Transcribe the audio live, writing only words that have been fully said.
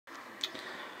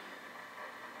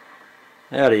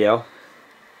Howdy y'all.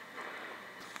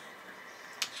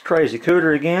 It's Crazy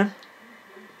Cooter again.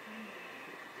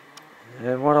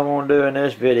 And what I want to do in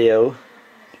this video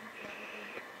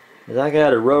is I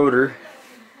got a rotor.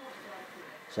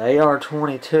 It's an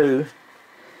AR-22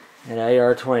 and an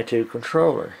AR-22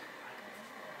 controller.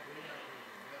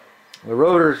 The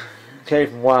rotor came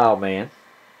from Wildman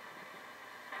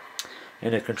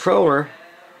and the controller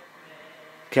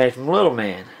came from Little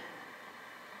Man.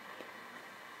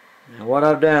 Now what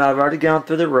I've done, I've already gone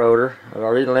through the rotor. I've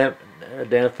already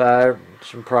identified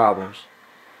some problems.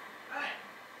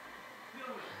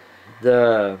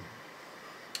 The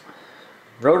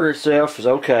rotor itself is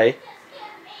okay.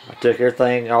 I took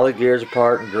everything, all the gears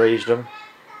apart and greased them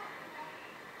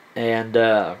and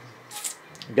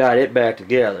got it back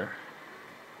together.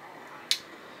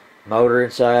 Motor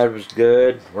inside was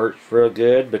good, works real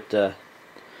good, but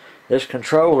this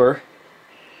controller,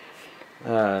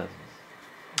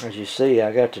 as you see,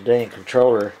 I got the dang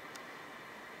controller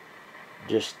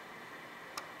just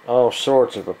all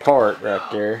sorts of apart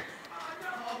right there.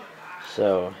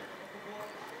 So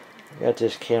I got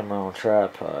this camera on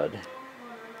tripod.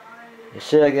 You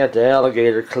see I got the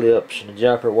alligator clips and the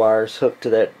jumper wires hooked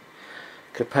to that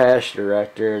capacitor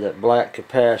right there, that black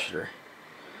capacitor.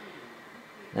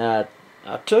 Now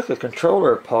I took the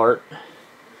controller apart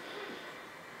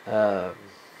for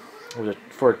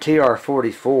a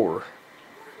TR-44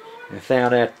 and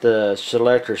found that the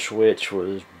selector switch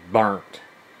was burnt.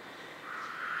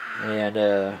 And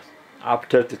I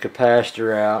took the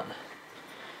capacitor out,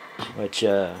 which,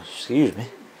 excuse me,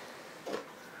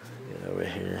 get over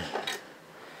here.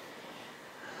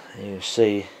 You can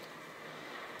see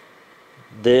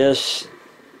this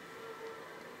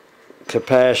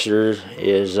capacitor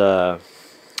is,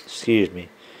 excuse me,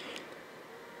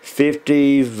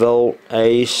 50 volt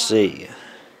AC.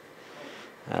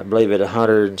 I believe at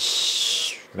 100,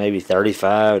 maybe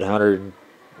 35, 100,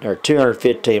 or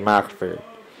 215 microfarad.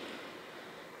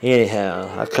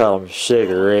 Anyhow, I call them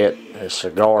cigarette or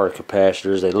cigar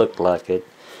capacitors. They look like it.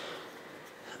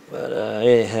 But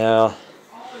anyhow,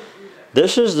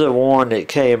 this is the one that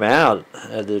came out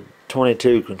of the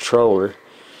 22 controller.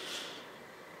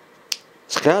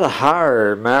 It's got a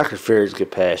higher microfarad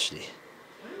capacity.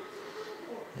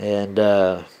 And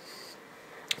of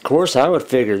course I would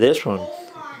figure this one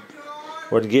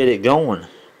would get it going,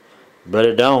 but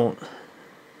it don't.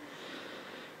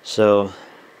 So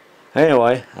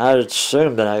anyway, I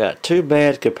assumed that I got two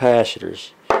bad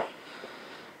capacitors.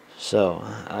 So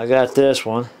I got this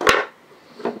one.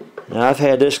 Now I've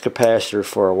had this capacitor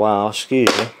for a while, excuse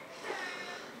me.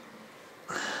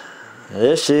 Now,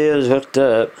 this is hooked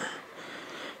up.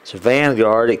 It's a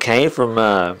Vanguard. It came from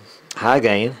High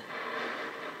Gain.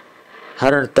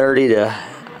 130 to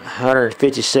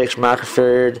 156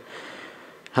 microfarad,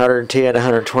 110 to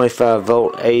 125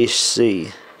 volt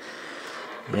AC.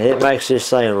 And it makes this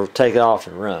thing take off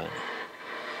and run.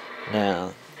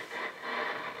 Now,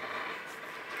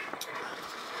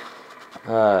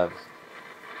 what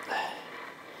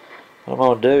I'm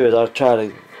going to do is I'll try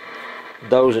to,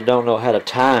 those that don't know how to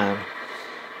time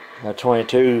a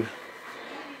 22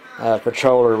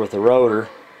 controller with the rotor,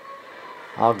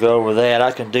 I'll go over that.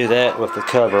 I can do that with the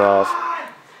cover off.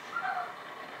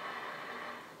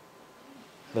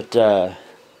 But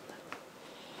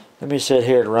let me sit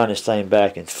here and run this thing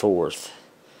back and forth.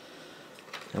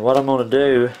 And what I'm going to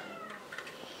do,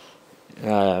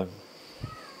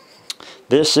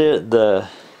 this is the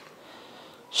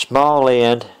small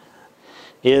end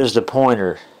is the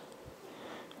pointer.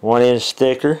 1 inch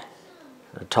thicker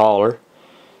or taller.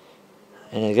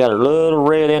 And it got a little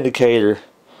red indicator,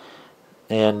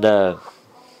 and that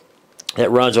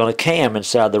runs on a cam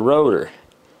inside the rotor.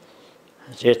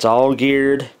 It's all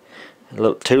geared.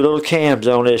 Two little cams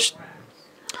on this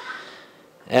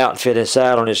outfit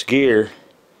inside on this gear.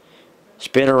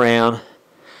 Spin around,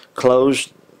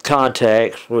 close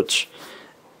contacts, which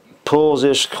pulls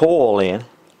this coil in,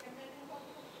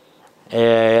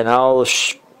 and all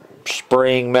the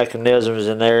spring mechanisms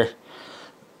in there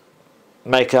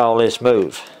make all this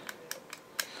move.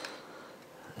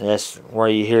 That's where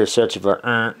you hear such of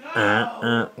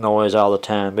a noise all the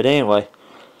time. But anyway,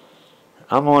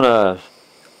 I'm gonna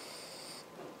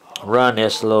run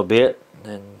this a little bit,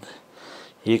 and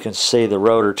you can see the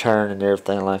rotor turn and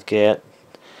everything like that.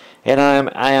 And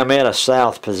I am at a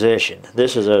south position.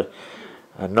 This is a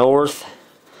north,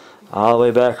 all the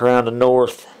way back around the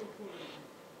north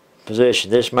position.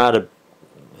 This might have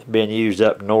been used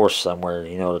up north somewhere,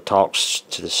 you know, to talk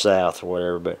to the south or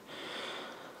whatever, but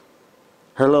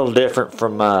they're a little different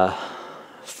from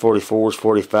 44s,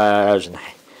 45s, and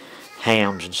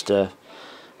hams and stuff.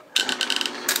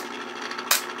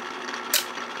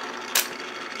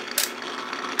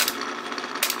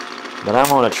 but I'm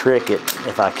going to trick it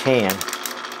if I can.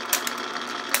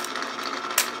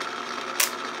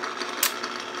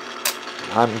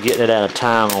 I'm getting it out of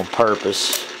time on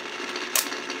purpose.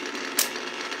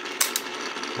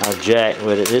 I'll jack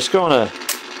with it. It's going to,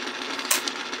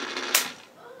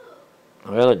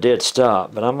 well, it did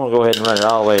stop, but I'm going to go ahead and run it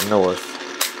all the way north.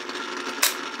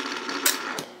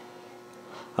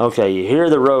 Okay, you hear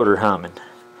the rotor humming.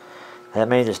 That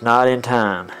means it's not in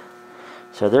time.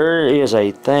 So there is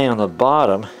a thing on the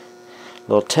bottom,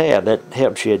 little tab, that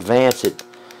helps you advance it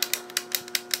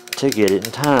to get it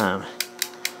in time.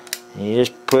 And you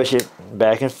just push it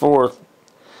back and forth,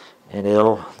 and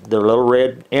the little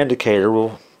red indicator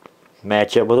will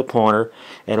match up with a pointer,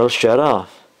 and it'll shut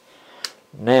off.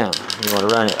 Now you want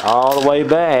to run it all the way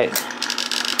back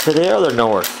to the other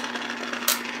north.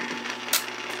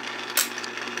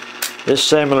 This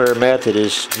similar method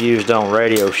is used on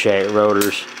Radio Shack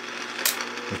rotors,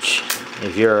 which,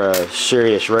 if you're a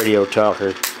serious radio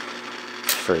talker,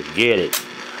 forget it.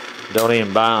 Don't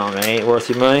even buy them. They ain't worth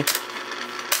your money.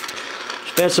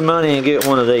 Spend some money and get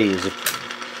one of these.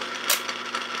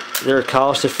 They're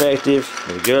cost effective.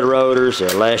 They're good rotors.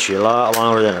 They'll last you a lot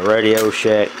longer than a Radio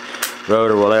Shack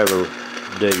rotor will ever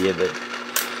do you. But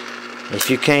if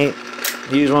you can't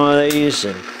use one of these,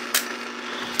 and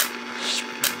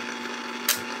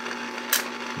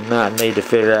you might need to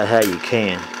figure out how you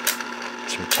can.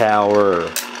 Some tower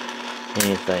or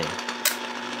anything.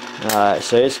 Alright,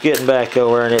 so it's getting back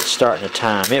over and it's starting to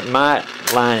time. It might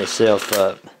line itself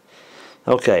up.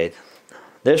 Okay,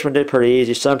 this one did pretty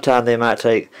easy. Sometimes they might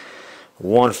take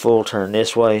one full turn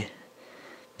this way,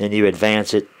 then you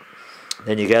advance it,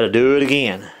 then you got to do it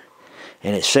again,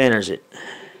 and it centers it.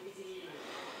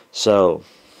 So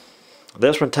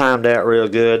this one timed out real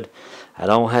good. I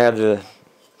don't have the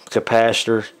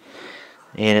capacitor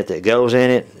in it that goes in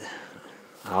it.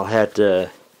 I'll have to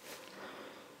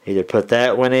either put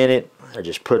that one in it or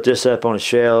just put this up on a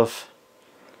shelf.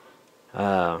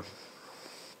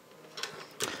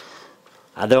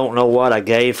 I don't know what I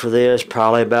gave for this.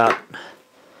 Probably about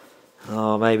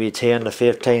maybe $10 to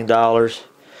 $15.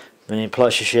 I mean,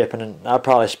 plus your shipping, and I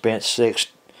probably spent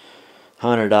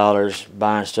 $600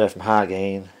 buying stuff from High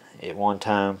Gain at one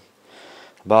time.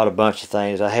 I bought a bunch of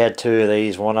things. I had two of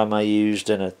these. One of them I used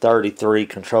in a 33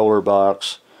 controller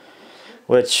box,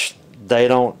 which they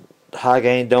don't, High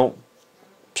Gain don't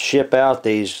ship out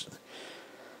these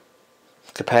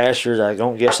capacitors. I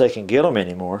don't guess they can get them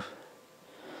anymore.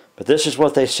 But this is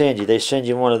what they send you. They send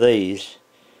you one of these,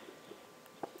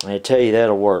 and they tell you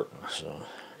that'll work. So,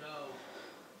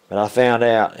 but I found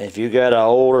out if you got an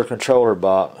older controller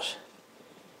box,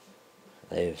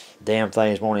 damn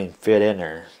things won't even fit in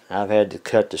there. I've had to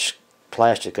cut the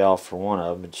plastic off for one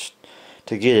of them just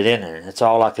to get it in there. That's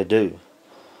all I could do.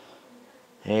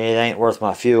 It ain't worth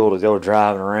my fuel to go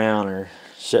driving around or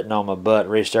sitting on my butt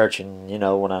researching, you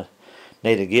know, when I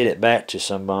need to get it back to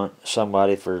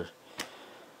somebody for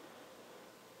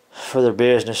their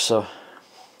business. So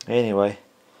anyway,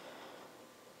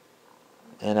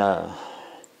 and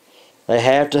they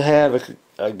have to have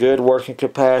a good working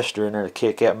capacitor in there to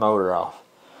kick that motor off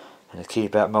and to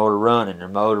keep that motor running. The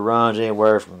motor runs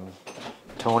anywhere from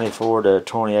 24 to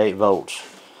 28 volts.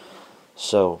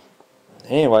 So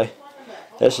anyway,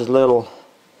 this is a little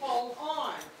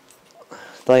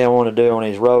thing I want to do on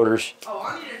these rotors,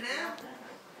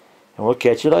 and we'll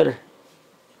catch you later.